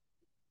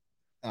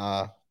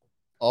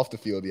 Off the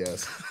field,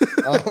 yes.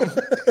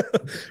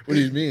 What do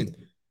you mean?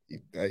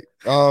 Okay,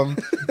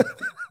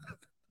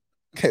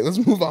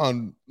 let's move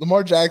on.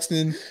 Lamar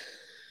Jackson,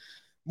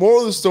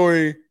 Moral of the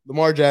story: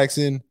 Lamar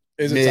Jackson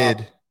Is a mid.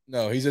 top.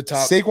 No, he's a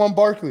top. Saquon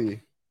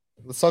Barkley.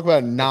 Let's talk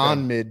about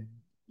non-mid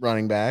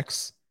running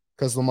backs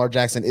because Lamar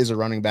Jackson is a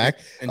running back.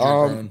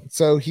 Injury-prone.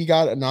 So he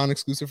got a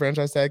non-exclusive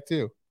franchise tag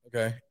too.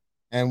 Okay.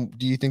 And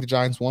do you think the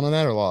Giants won on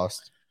that or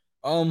lost?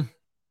 I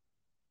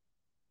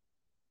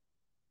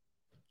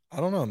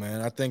don't know,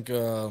 man. I think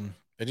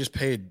they just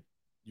paid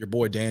your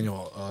boy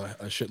Daniel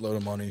a shitload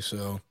of money,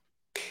 so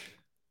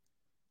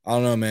I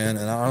don't know, man.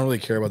 And I don't really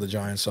care about the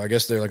Giants, so I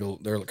guess they're kind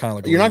of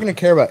like. You're not going to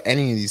care about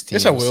any of these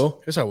teams. Yes, I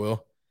will. Yes, I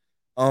will.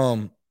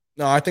 No,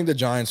 I think the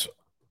Giants.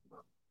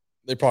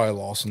 They probably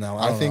lost now.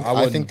 I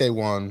think they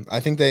won. I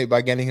think they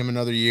by getting him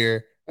another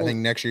year. I think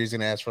next year he's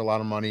going to ask for a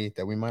lot of money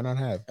that we might not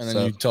have. And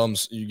then you tell him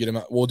you get him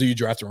out. Well, do you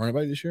draft a running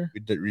back this year? We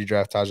did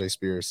redraft Tajay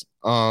Spears.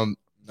 No,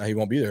 he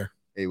won't be there.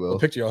 He will.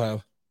 What pick do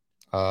y'all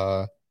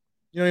have?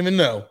 You don't even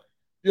know.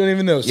 You don't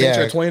even know. Saints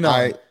are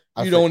 29.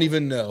 You don't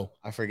even know.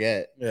 I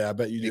forget. Yeah, I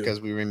bet you do. Because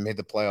we made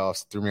the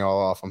playoffs. Threw me all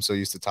off. I'm so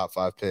used to top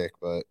 5 pick.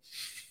 But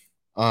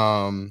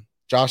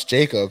Josh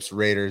Jacobs,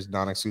 Raiders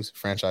non-exclusive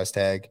franchise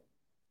tag.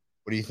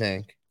 What do you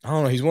think? I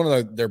don't know. He's one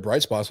of their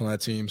bright spots on that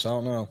team, so I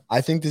don't know.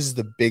 I think this is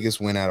the biggest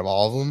win out of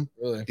all of them.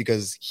 Really?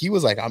 Because he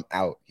was like, I'm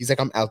out. He's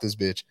like, I'm out this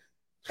bitch.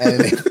 And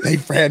they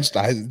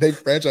franchise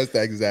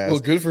tag his ass.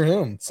 Well, good for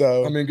him.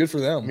 So I mean, good for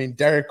them. I mean,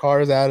 Derek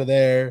Carr's out of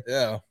there.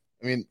 Yeah.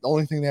 I mean, the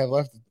only thing they have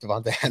left is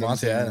Devontae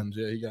Adams. Devontae Adams,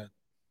 yeah, he got.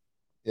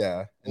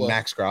 Yeah, and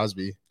Max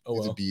Crosby. Oh,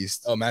 he's a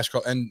beast. Oh, Max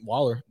Crosby and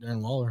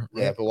Darren Waller.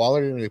 Right? Yeah, but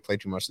Waller didn't really play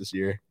too much this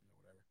year.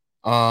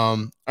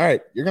 All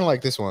right, you're gonna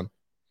like this one.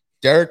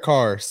 Derek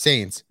Carr,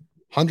 Saints,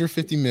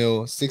 150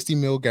 mil, 60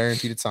 mil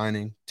guaranteed at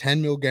signing,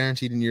 10 mil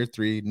guaranteed in year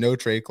 3, no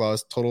trade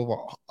clause, total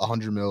of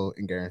 100 mil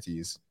in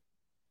guarantees.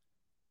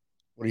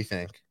 What do you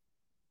think?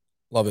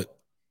 Love it.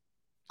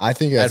 I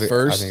think it's a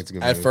good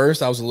move. At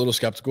first, I was a little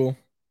skeptical,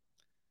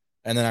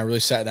 and then I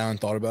really sat down and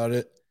thought about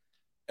it.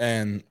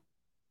 And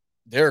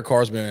Derek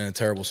Carr's been in a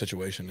terrible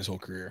situation his whole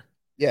career.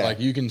 Yeah, like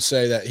you can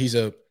say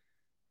that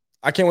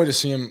I can't wait to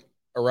see him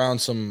around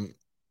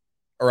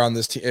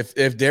this team.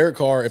 If Derek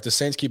Carr, if the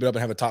Saints keep it up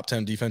and have a top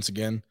 10 defense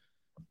again,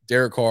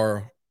 Derek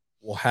Carr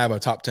will have a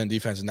top 10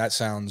 defense, and that's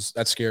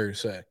scary to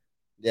say.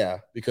 Yeah,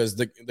 because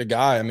the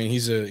guy, I mean,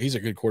 he's a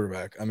good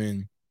quarterback. I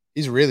mean,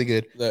 he's really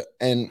good.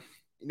 And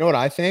you know what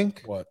I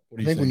think? What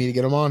do you think? We need to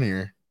get him on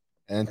here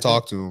and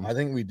talk to him. I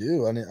think we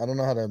do. I mean, I don't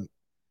know how to.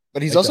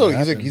 But he's also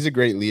he's a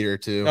great leader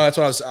too. No, that's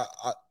what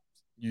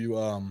you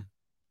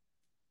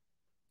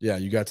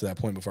got to that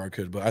point before I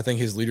could, but I think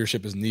his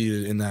leadership is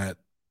needed in that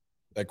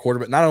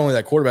quarterback, not only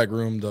that quarterback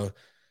room,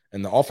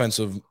 and the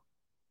offensive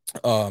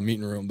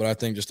meeting room, but I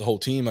think just the whole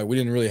team. Like we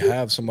didn't really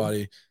have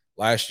somebody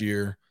last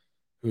year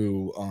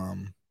who I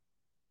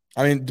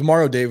mean,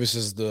 Demario Davis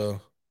is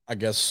the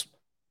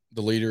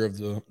leader of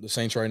the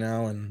Saints right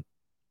now, and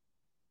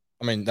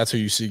I mean that's who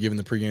you see giving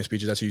the pregame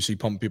speeches. That's who you see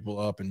pumping people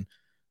up and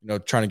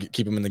trying to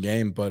keep them in the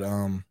game. But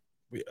I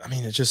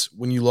mean, it's just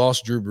when you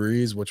lost Drew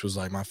Brees, which was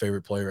like my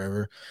favorite player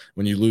ever,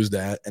 when you lose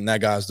that, and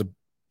that guy's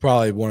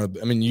probably one of.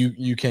 I mean,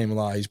 you can't even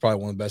lie. He's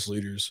probably one of the best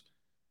leaders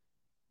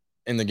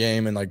in the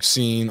game, and like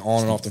seen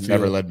on and off the field.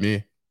 Never led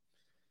me.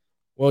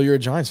 Well, you're a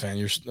Giants fan.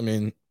 He's a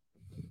good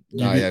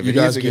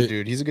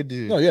dude. He's a good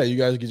dude. No, yeah, you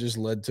guys get just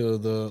led to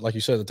like you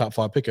said, the top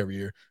 5 pick every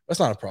year. That's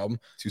not a problem.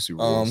 2 Super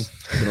Bowls.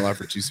 We've been alive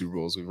for 2 Super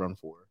Bowls. We've run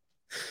 4.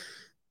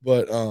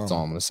 But that's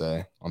all I'm gonna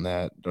say on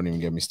that. Don't even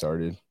get me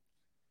started.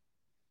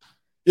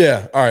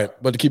 Yeah, all right.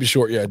 But to keep it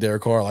short, yeah,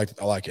 Derek Carr, I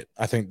like it.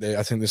 I think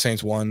the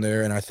Saints won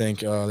there, and I think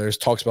there's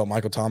talks about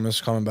Michael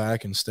Thomas coming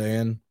back and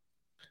staying.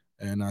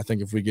 And I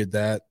think if we get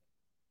that,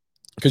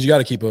 because you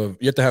have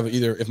to have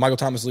either if Michael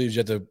Thomas leaves, you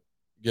have to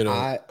get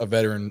a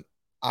veteran.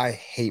 I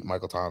hate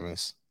Michael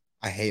Thomas.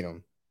 I hate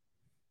him.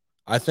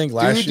 I think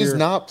last year does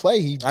not play.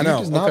 He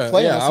does not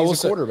play. Yeah,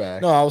 he's a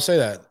quarterback. No, I will say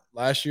that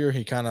last year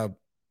he kind of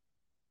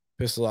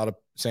pissed a lot of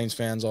Saints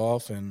fans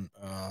off, and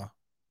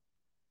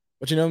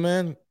but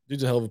man,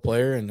 dude's a hell of a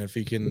player, and if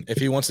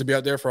he wants to be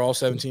out there for all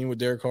 17 with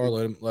Derek Carr,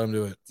 let him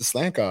do it. It's a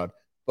slant god,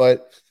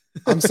 but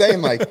I'm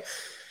saying like,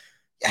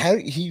 how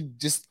he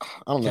just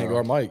I don't know. Can't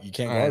guard Mike. You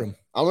can't guard him.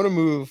 I'm gonna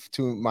move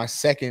to my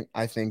second,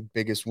 I think,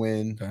 biggest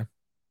win. Okay.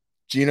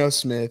 Geno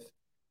Smith,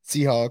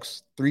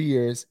 Seahawks, 3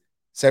 years,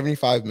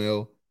 75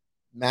 mil,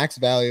 max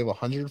value of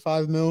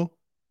 105 mil,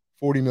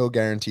 40 mil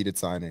guaranteed at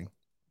signing.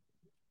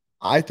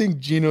 I think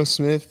Geno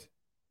Smith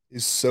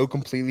is so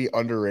completely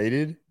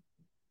underrated.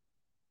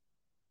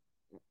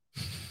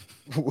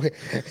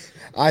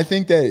 I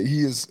think that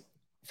he is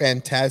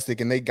fantastic,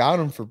 and they got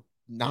him for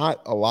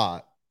not a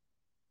lot.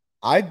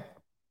 I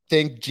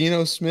think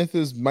Geno Smith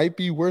might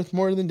be worth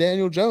more than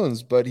Daniel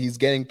Jones, but he's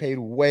getting paid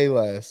way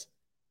less.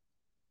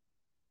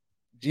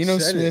 Geno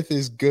Smith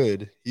is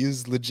good.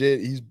 He's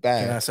legit. He's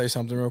bad. Can I say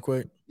something real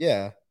quick?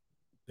 Yeah.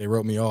 They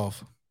wrote me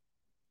off.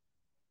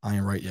 I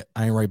ain't right yet.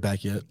 I ain't right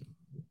back yet.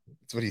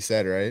 That's what he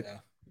said, right? Yeah.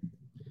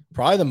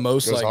 Probably the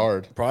most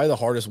hard. Probably the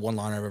hardest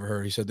one-liner I've ever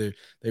heard. He said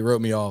they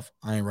wrote me off.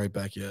 I ain't right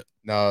back yet.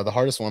 No, the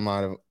hardest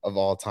one-line of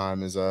all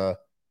time is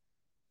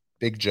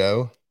Big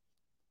Joe.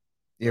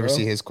 You ever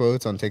see his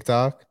quotes on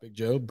TikTok? Big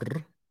Joe?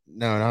 Brr.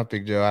 No, not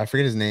Big Joe. I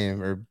forget his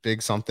name or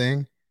Big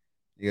something.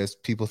 He goes,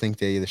 people think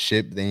they the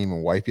ship they ain't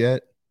even wipe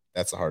yet.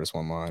 That's the hardest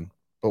one line.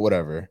 But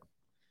whatever.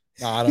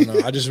 No, I don't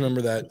know. I just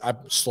remember that I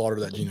slaughtered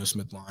that Geno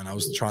Smith line. I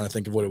was trying to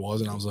think of what it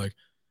was, and I was like,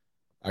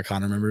 I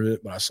kind of remembered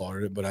it, but I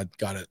slaughtered it. But I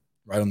got it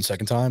right on the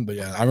second time. But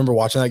yeah, I remember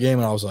watching that game,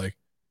 and I was like,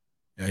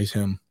 yeah, he's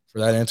him. For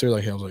that answer,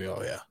 like I was like,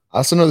 oh yeah. I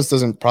also know this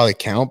doesn't probably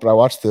count, but I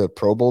watched the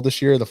Pro Bowl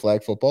this year, the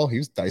flag football. He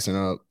was dicing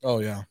up. Oh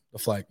yeah, the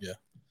flag, yeah.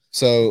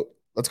 So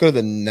let's go to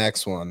the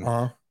next one.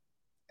 Uh-huh.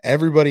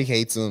 Everybody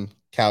hates him.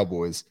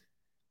 Cowboys.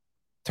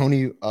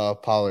 Tony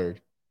Pollard,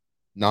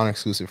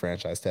 non-exclusive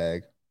franchise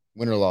tag.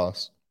 Win or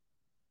loss?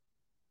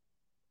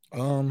 I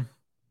don't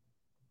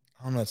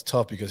know. It's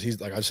tough because he's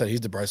like I said,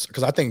 he's the Bryce.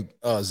 Because I think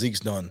Zeke's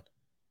done.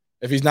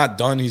 If he's not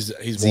done, he's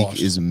Zeke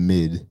washed. is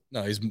mid.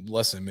 No, he's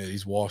less than mid.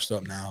 He's washed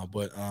up now.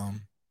 But I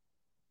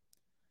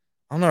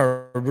don't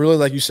know. Really,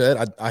 like you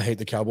said, I hate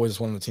the Cowboys. It's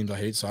one of the teams I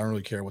hate, so I don't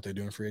really care what they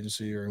do in free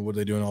agency or what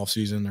they do in off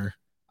season. Or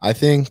I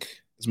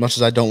think as much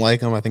as I don't like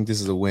him, I think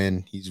this is a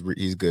win. He's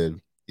good.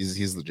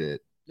 He's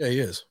legit. Yeah, he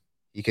is.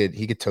 He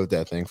could tote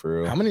that thing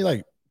for real. How many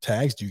like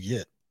tags do you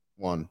get?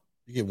 One.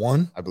 You get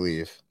one? I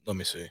believe. Let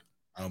me see.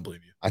 I don't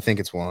believe you. I think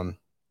it's one.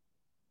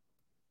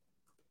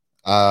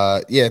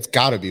 Yeah, it's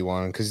got to be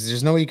one because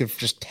there's no way you could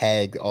just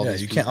tag all. Yeah,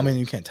 these you people. can't. I mean,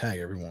 you can't tag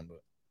everyone,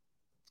 but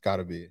It's got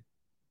to be.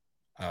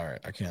 all right.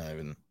 I can't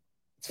even.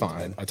 It's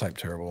fine. I typed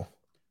terrible.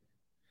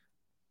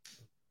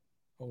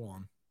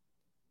 Hold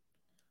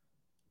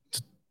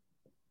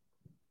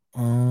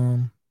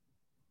on.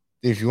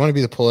 Dude, if you want to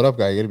be the pull it up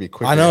guy, you got to be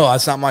quick. I know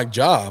that's not my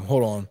job.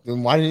 Hold on.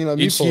 Then why didn't you let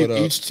me pull it up?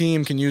 Each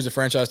team can use the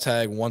franchise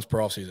tag once per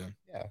offseason.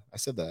 Yeah, I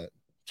said that.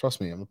 Trust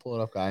me, I'm the pull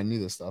it up guy. I knew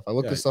this stuff. I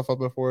looked this stuff up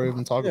before we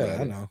even talked about it.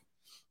 Yeah, I know.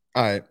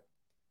 All right.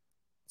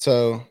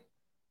 So, I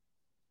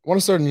want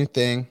to start a new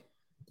thing.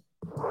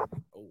 Oh,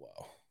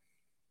 wow.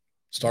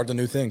 Start the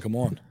new thing. Come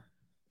on.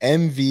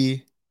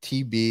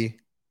 MVTB.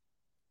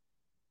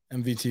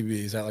 MVTB.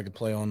 Is that like a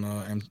play on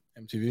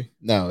MTV?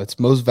 No, it's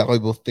most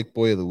valuable thick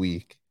boy of the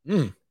week.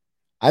 Mm.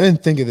 I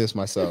didn't think of this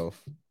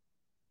myself.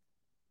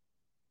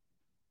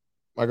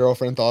 My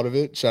girlfriend thought of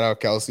it. Shout out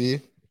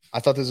Kelsey. I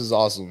thought this was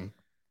awesome.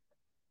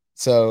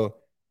 So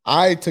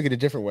I took it a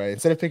different way.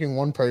 Instead of picking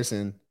one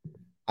person,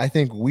 I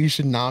think we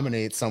should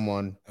nominate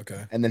someone.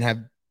 Okay. And then have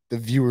the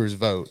viewers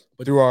vote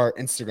through our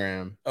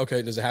Instagram.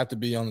 Okay. Does it have to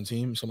be on the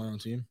team? Somebody on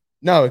the team?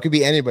 No, it could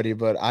be anybody,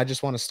 but I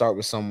just want to start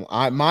with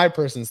someone. My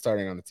person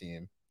starting on the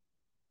team.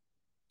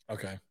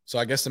 Okay. So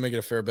I guess to make it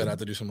a fair bet, I have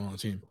to do someone on the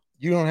team.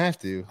 You don't have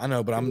to. I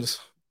know, but I'm just.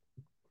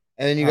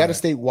 And then you got to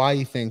state why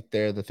you think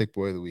they're the thick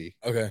boy of the week.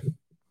 Okay.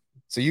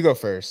 So you go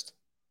first.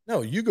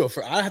 No, you go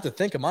first. I have to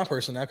think of my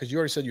person now because you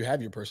already said you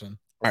have your person.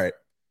 All right.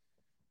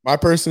 My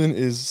person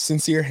is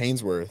Sincere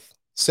Haynesworth,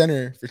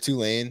 center for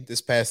Tulane this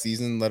past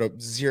season, let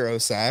up 0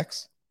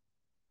 sacks,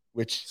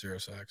 which 0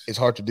 sacks. is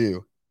hard to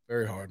do.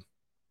 Very hard.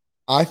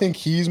 I think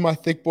he's my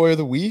thick boy of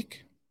the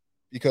week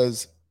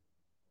because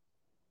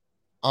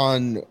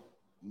on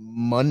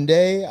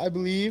Monday, I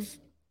believe,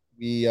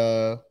 we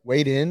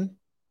weighed in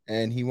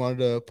and he wanted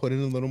to put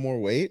in a little more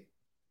weight.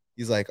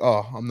 He's like,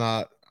 oh,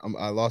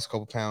 I lost a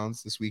couple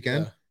pounds this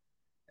weekend. Yeah.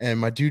 And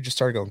my dude just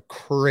started going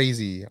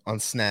crazy on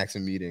snacks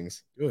and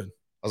meetings. Good.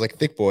 I was like,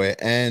 thick boy.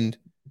 And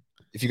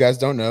if you guys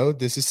don't know,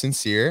 this is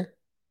Sincere.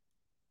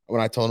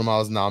 When I told him I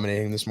was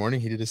nominating this morning,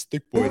 he did his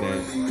thick boy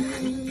dance.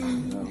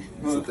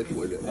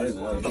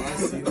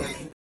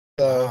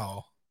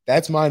 Wow.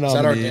 That's my nominee. Is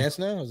that our dance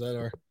now? Is that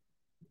our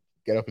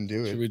get up and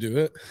do it? Should we do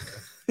it?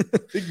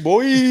 Thick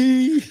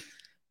boy.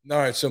 All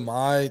right. So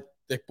my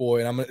thick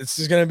boy, and this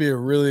is gonna be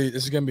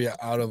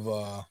out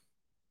of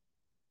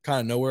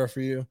kind of nowhere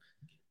for you.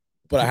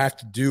 But I have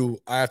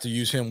to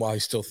use him while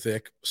he's still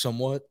thick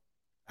somewhat.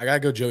 I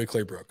gotta go Joey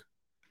Claybrook.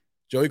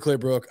 Joey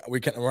Claybrook, we're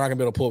not gonna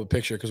be able to pull up a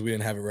picture because we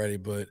didn't have it ready,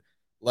 but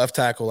left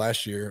tackle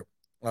last year.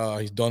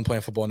 He's done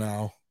playing football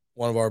now.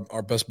 One of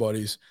our best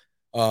buddies.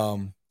 He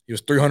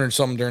was 300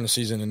 something during the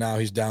season, and now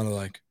he's down to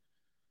like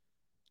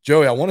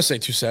Joey. I want to say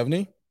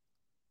 270.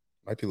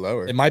 Might be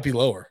lower. It might be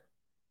lower.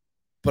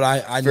 But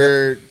I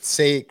for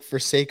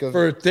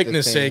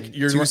thickness sake,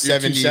 you're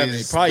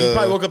 270. Probably he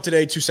probably woke up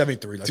today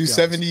 273.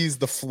 270 is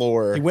the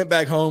floor. He went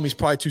back home. He's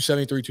probably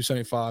 273,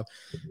 275.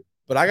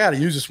 But I got to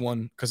use this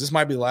one because this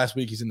might be the last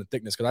week he's in the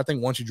thickness. Because I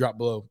think once you drop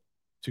below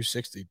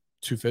 260,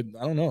 250,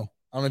 I don't know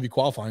if you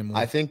qualify anymore.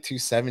 I think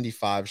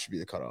 275 should be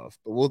the cutoff.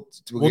 But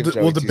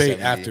we'll debate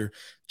after.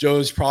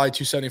 Joe's probably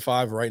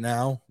 275 right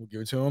now. We'll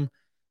give it to him.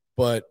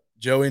 But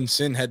Joey and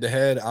Sin head to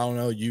head. I don't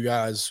know. You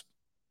guys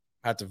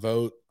have to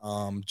vote.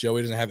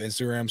 Joey doesn't have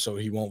Instagram, so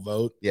he won't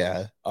vote.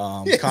 Yeah.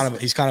 He's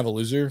kind of a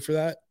loser for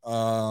that.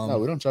 No,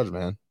 we don't judge,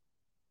 man.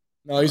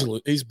 No, he's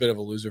a bit of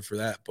a loser for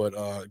that,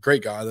 but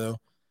great guy though.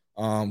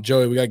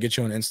 Joey, we gotta get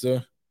you on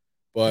Insta,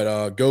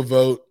 but go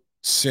vote.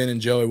 Sin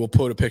and Joey. We'll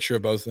put a picture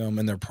of both of them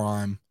in their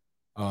prime,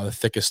 the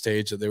thickest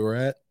stage that they were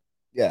at.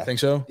 Yeah, think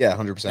so. Yeah,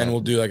 100%. And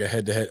we'll do like a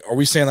head to head. Are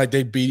we saying like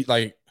they beat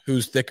like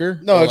who's thicker?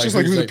 No, it's just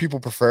like who the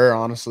people prefer,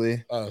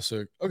 honestly. Oh,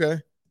 so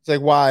okay. It's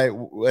like why,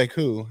 like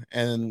who,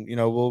 and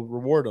we'll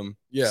reward them.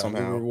 Yeah,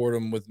 somehow. we'll reward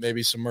them with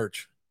maybe some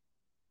merch.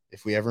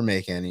 if we ever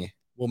make any.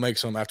 We'll make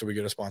some after we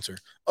get a sponsor.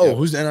 Oh, Yep.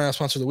 who's the NIL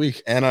sponsor of the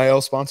week?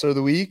 NIL sponsor of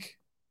the week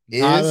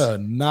is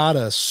Not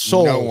a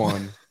soul. no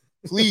one.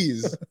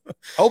 Please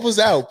help us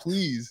out,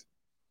 please.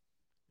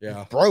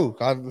 Yeah.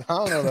 Broke. I don't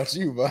know about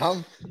you, but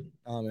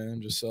Oh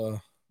man, just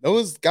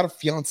Noah's got a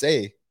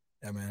fiance,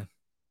 yeah, man.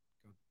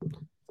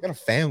 got a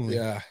family.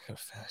 Yeah,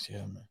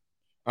 man.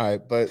 All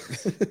right, but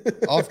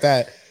off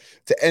that,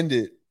 to end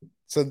it,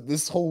 so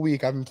this whole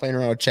week I've been playing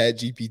around with Chat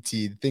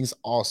GPT. The thing's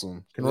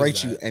awesome. Can What is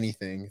write you that?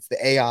 anything. It's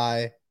the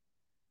AI.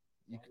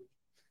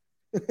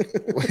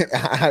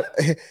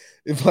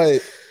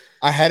 But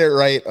I had it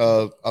write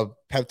a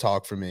pep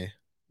talk for me,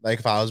 like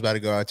if I was about to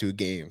go out to a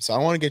game. So I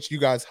want to get you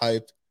guys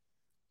hyped.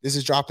 This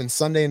is dropping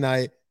Sunday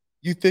night.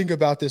 You think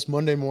about this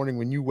Monday morning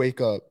when you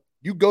wake up.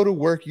 You go to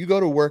work, you go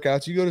to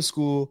workouts, you go to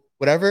school,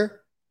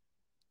 whatever.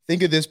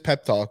 Think of this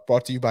pep talk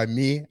brought to you by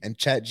me and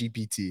Chat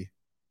GPT.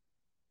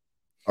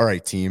 All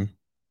right, team.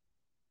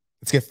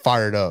 Let's get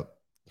fired up.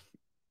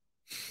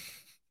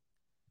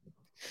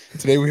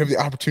 Today we have the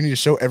opportunity to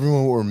show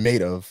everyone what we're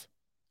made of.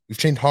 We've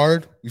trained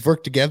hard, we've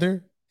worked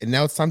together, and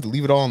now it's time to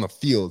leave it all on the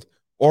field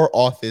or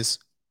office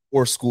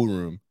or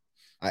schoolroom.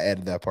 I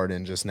added that part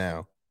in just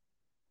now.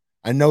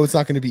 I know it's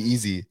not going to be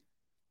easy,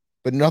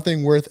 but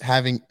nothing worth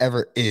having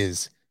ever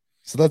is.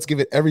 So let's give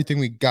it everything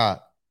we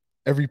got.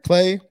 Every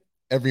play,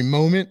 every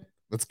moment,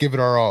 let's give it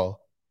our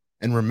all.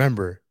 And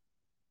remember,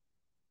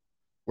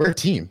 we're a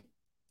team.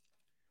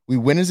 We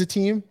win as a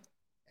team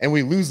and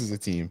we lose as a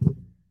team.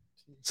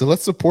 So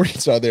let's support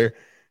each other,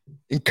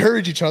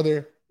 encourage each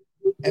other,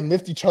 and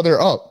lift each other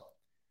up.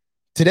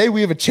 Today,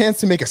 we have a chance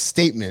to make a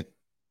statement.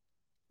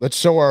 Let's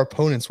show our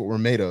opponents what we're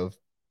made of.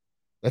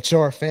 Let's show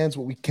our fans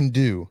what we can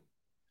do.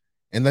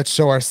 And let's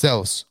show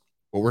ourselves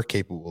what we're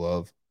capable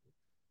of.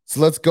 So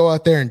let's go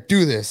out there and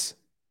do this.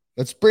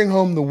 Let's bring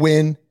home the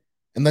win,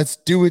 and let's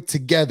do it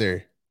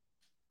together.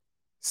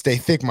 Stay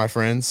thick, my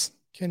friends.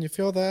 Can you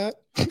feel that?